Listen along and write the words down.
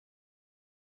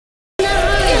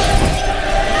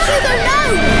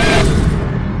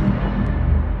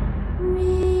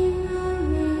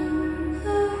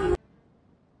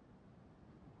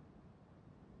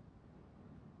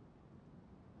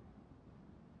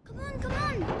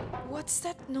What's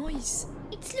that noise?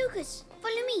 It's Lucas.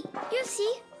 Follow me. You'll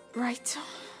see. Right.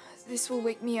 This will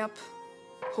wake me up.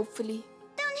 Hopefully.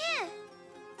 Down here.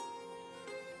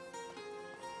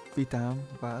 Witam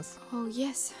was. Oh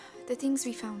yes, the things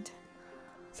we found.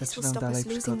 This will Zaczynam stop dalej us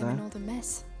losing them in przygodę. all the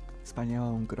mess.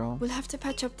 Wspaniałą grą. We'll have to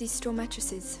patch up these straw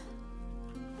mattresses.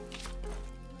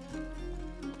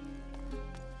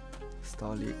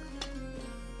 Stolik.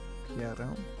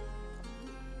 Kierę.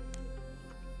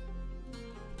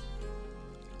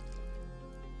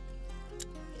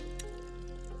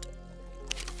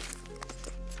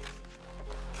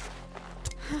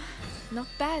 Not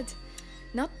bad.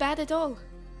 Not bad at all.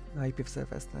 Najpierw sobie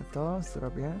wezmę to,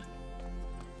 zrobię.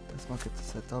 Teraz mogę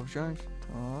sobie to wziąć.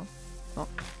 To. O.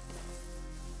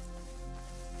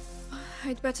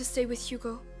 I'd better stay with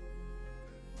Hugo.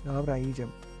 Dobra,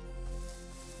 idziemy.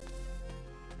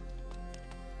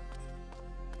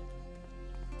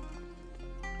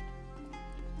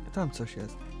 Tam coś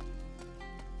jest.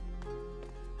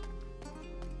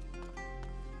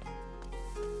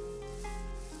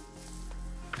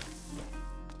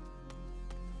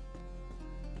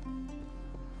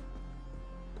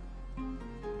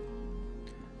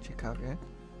 Ciekawie.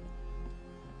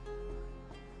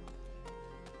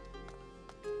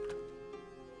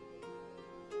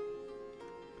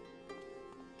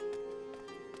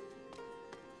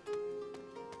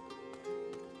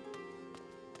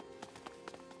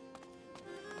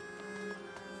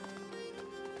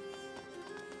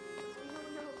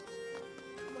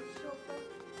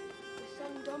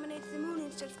 Dominates the moon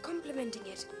instead of complementing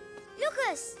it.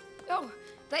 Lucas! Oh,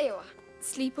 there you are.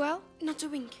 Sleep well? Not a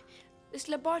wink. This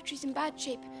laboratory's in bad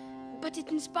shape, but it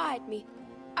inspired me.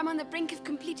 I'm on the brink of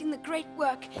completing the great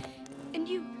work, and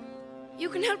you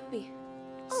can help me.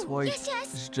 Oh, Słoik yes.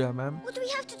 z dżemem. What do we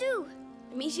have to do?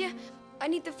 Amicia, I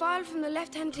need the file from the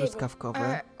left-hand table.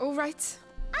 Truskawkowe. All right.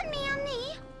 On me.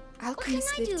 I'll What come can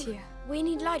I sit do? here. We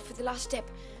need light for the last step.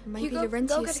 Maybe Hugo, go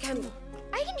Laurentius get a too. candle.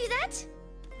 I can do that.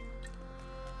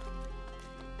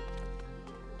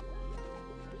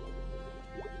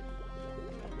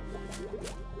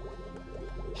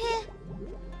 Here.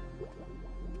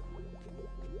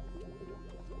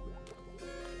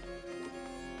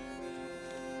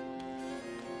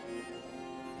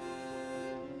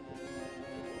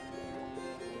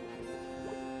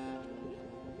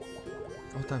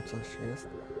 O, tam coś jest.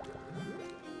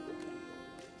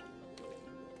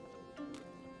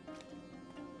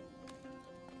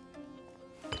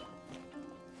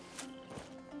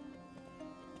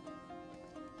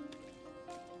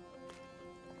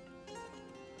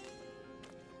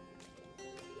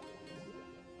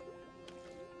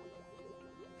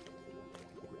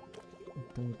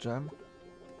 Ten dżem.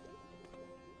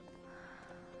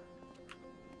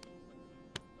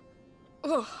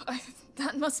 Oh,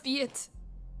 that must be it.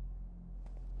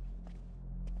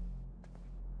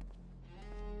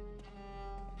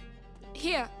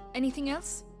 Here, anything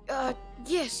else?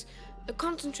 Yes. A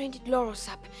concentrated laurel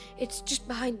sap. It's just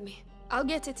behind me. I'll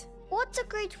get it. What's a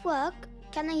great work?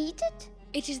 Can I eat it?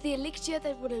 It is the elixir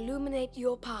that will illuminate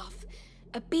your path.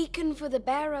 A beacon for the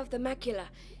bearer of the macula.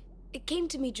 It came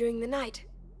to me during the night.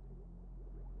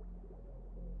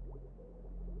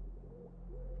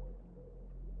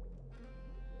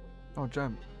 O,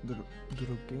 dżem.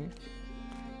 Drugi.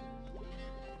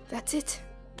 That's it.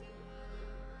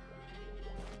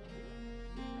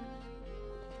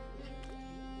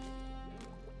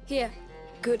 Here.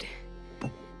 Good.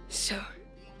 So,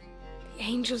 the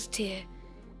angel's tear,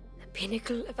 the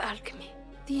pinnacle of alchemy.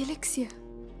 The elixir.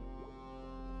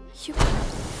 Hugo.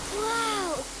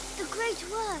 Wow, the great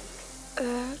work.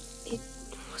 It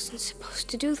wasn't supposed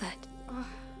to do that.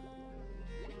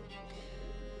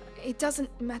 It doesn't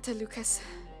matter, Lucas.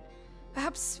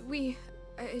 Perhaps we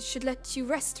should let you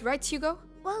rest, right, Hugo?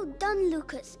 Well done,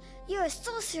 Lucas. You're a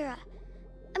sorcerer.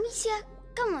 Amicia,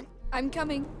 come on. I'm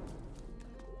coming.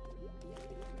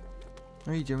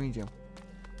 No idziemy.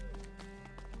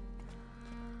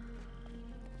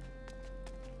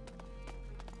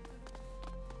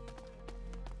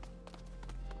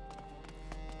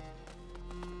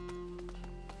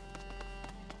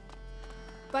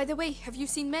 By the way, have you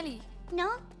seen Melly? No?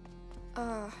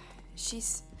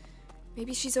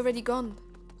 Maybe she's already gone.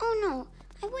 Oh no,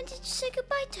 I wanted to say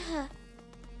goodbye to her.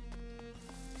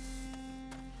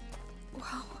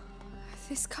 Wow,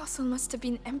 this castle must have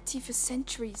been empty for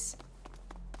centuries.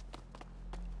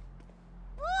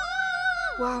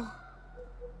 Whoa! Wow.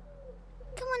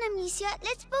 Come on, Amicia,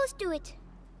 let's both do it.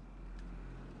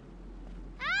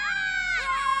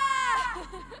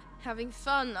 Having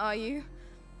fun, are you?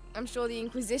 I'm sure the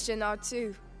Inquisition are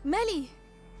too. Melly,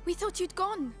 we thought you'd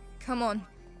gone. Come on.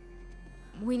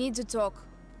 We need to talk.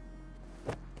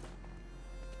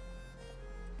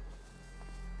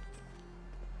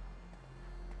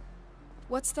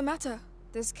 What's the matter?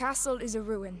 This castle is a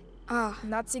ruin. Ah,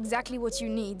 And that's exactly what you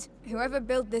need. Whoever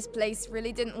built this place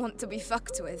really didn't want to be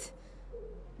fucked with.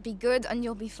 Be good and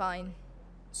you'll be fine.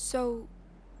 so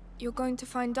you're going to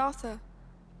find Arthur?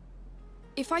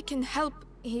 If I can help...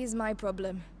 He's my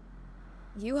problem.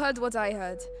 You heard what I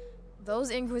heard.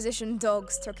 Those Inquisition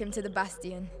dogs took him to the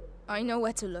Bastion. I know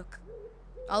where to look.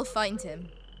 I'll find him.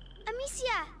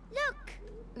 Amicia, look!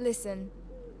 Listen,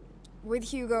 with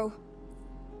Hugo,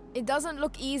 it doesn't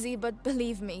look easy, but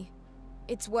believe me,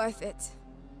 it's worth it.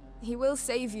 He will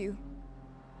save you.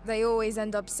 They always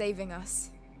end up saving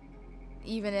us.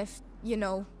 Even if, you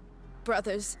know,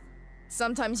 brothers,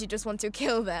 sometimes you just want to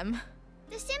kill them.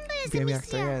 The symbol is Wiem jak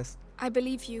to Amicia. jest. I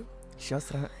believe you.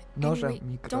 Siostra nożem Anyway,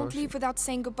 mikro. don't leave without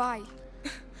saying goodbye.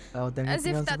 A ode mnie As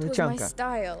if pieniądze that was my wyciąga.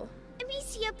 style.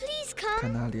 Amicia, please come.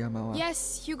 Kanalia mała.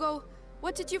 Yes, Hugo.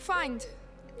 What did you find?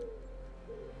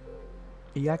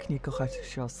 I jak nie kochać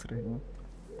siostry, nie?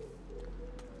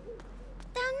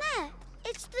 Down there.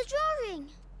 It's the drawing.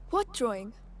 What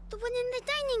drawing? The one in the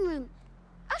dining room.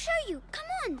 I'll show you. Come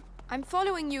on. I'm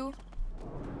following you.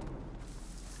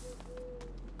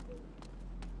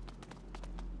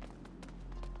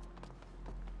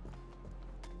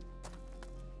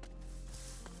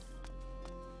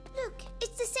 Look,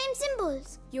 it's the same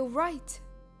symbols. You're right.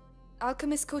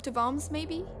 Alchemist coat of arms,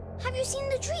 maybe? Have you seen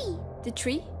the tree? The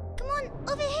tree? Come on,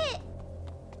 over here.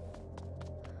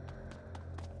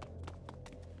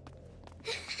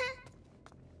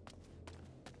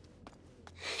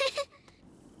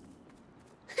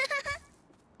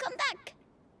 Come back.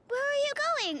 Where are you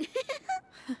going?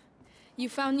 You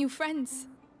found new friends.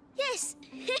 Yes.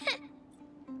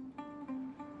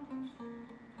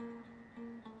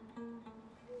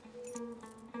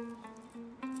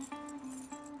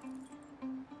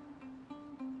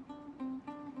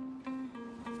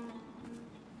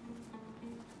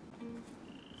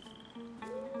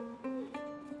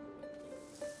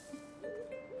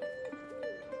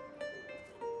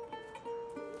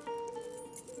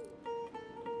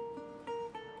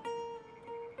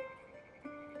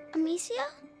 Amicia?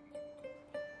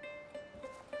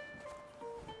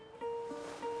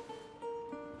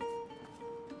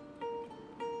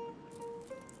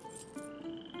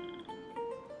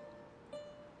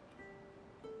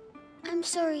 I'm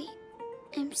sorry.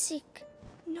 I'm sick.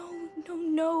 No, no,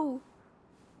 no.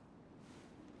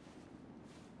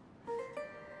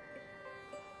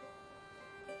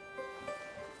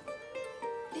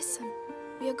 Listen,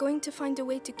 we are going to find a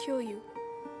way to cure you.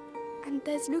 And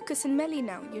there's Lucas and Melly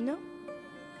now, you know?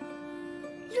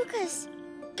 Lucas,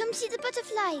 come see the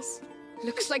butterflies.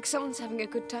 Looks like someone's having a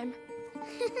good time.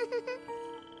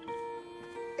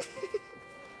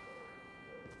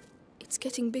 It's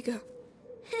getting bigger.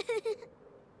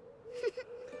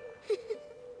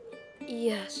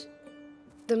 Yes.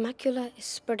 The macula is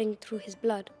spreading through his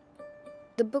blood.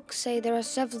 The books say there are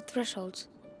several thresholds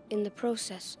in the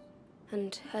process,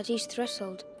 and at each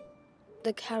threshold,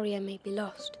 the carrier may be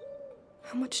lost.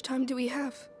 How much time do we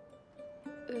have?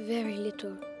 Very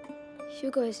little.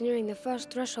 Hugo is nearing the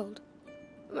first threshold.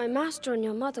 My master and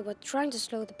your mother were trying to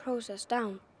slow the process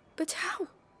down. But how?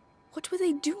 What were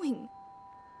they doing?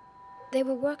 They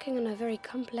were working on a very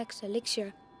complex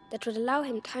elixir that would allow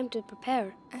him time to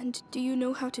prepare. And do you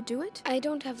know how to do it? I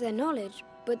don't have their knowledge,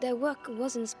 but their work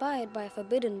was inspired by a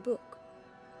forbidden book,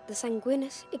 the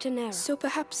Sanguinis Itinera. So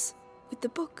perhaps with the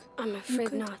book? I'm afraid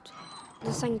could- not.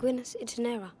 The Sanguinis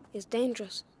Itinera is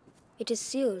dangerous. It is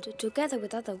sealed together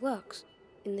with other works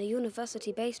in the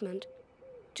university basement.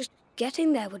 Just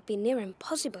getting there would be near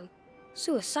impossible.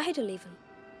 Suicidal even.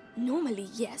 Normally,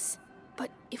 yes.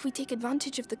 But if we take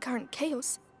advantage of the current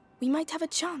chaos, we might have a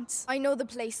chance. I know the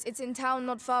place. It's in town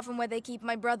not far from where they keep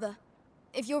my brother.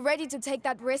 If you're ready to take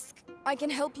that risk, I can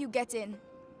help you get in.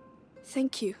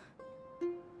 Thank you.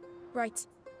 Right.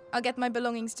 I'll get my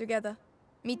belongings together.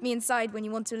 Meet me inside when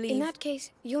you want to leave. In that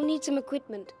case, you'll need some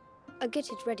equipment. I'll get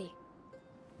it ready.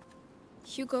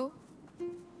 Hugo,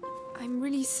 I'm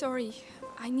really sorry.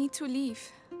 I need to leave.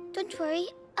 Don't worry,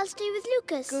 I'll stay with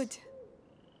Lucas. Good.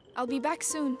 I'll be back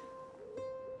soon.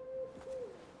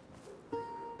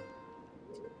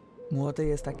 Młody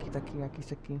jest jakiś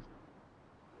taki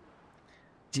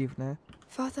dziwny.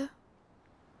 Father,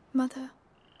 Mother,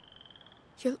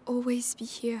 you'll always be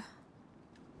here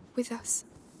with us.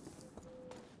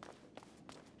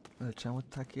 Ale czemu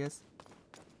tak jest?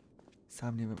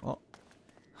 Sam nie wiem. O!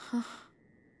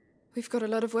 We've got a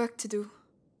lot of work to do.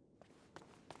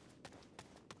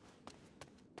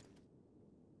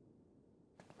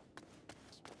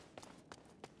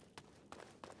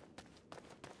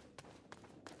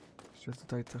 że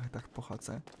tutaj trochę tak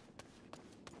pochodzę.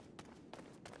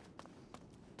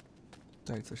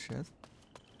 Tutaj coś jest.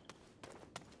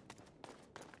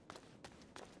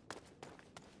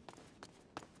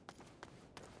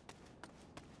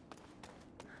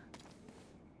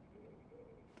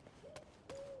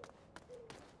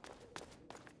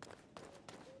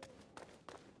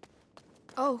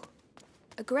 Oh,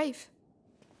 a grave.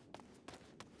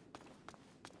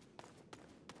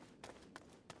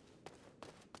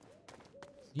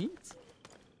 Nic?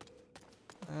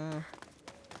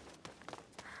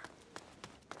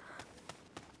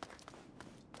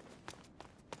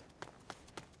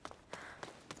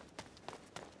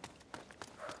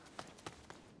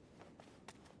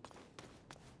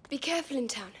 Be careful in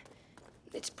town.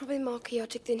 It's probably more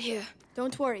chaotic than here.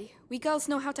 Don't worry, we girls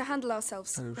know how to handle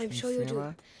ourselves. To już I'm nic sure you nie do.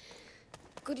 ma.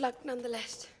 Good luck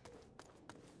nonetheless.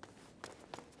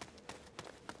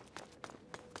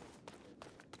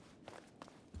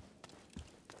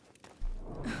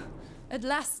 At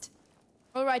last.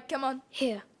 All right, come on.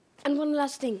 Here, and one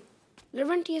last thing.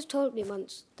 Laurentius told me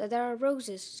once that there are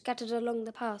roses scattered along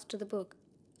the path to the book,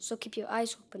 so keep your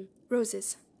eyes open.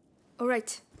 Roses. All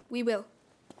right, we will.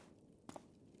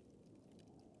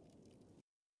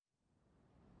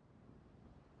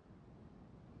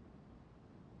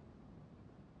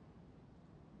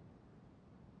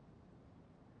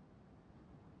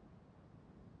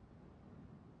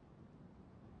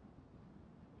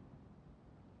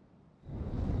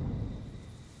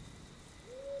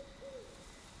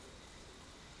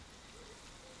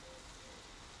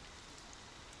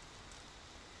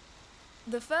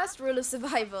 The first rule of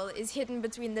survival is hidden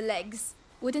between the legs.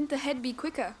 Wouldn't the head be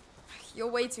quicker? You're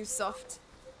way too soft.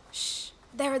 Shh,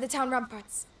 there are the town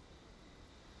ramparts.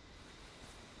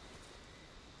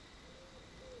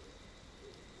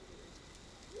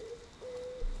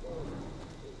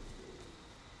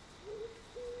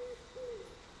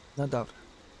 No dobra.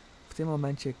 W tym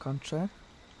momencie kończę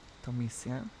tą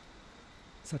misję.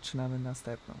 Zaczynamy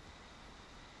następną.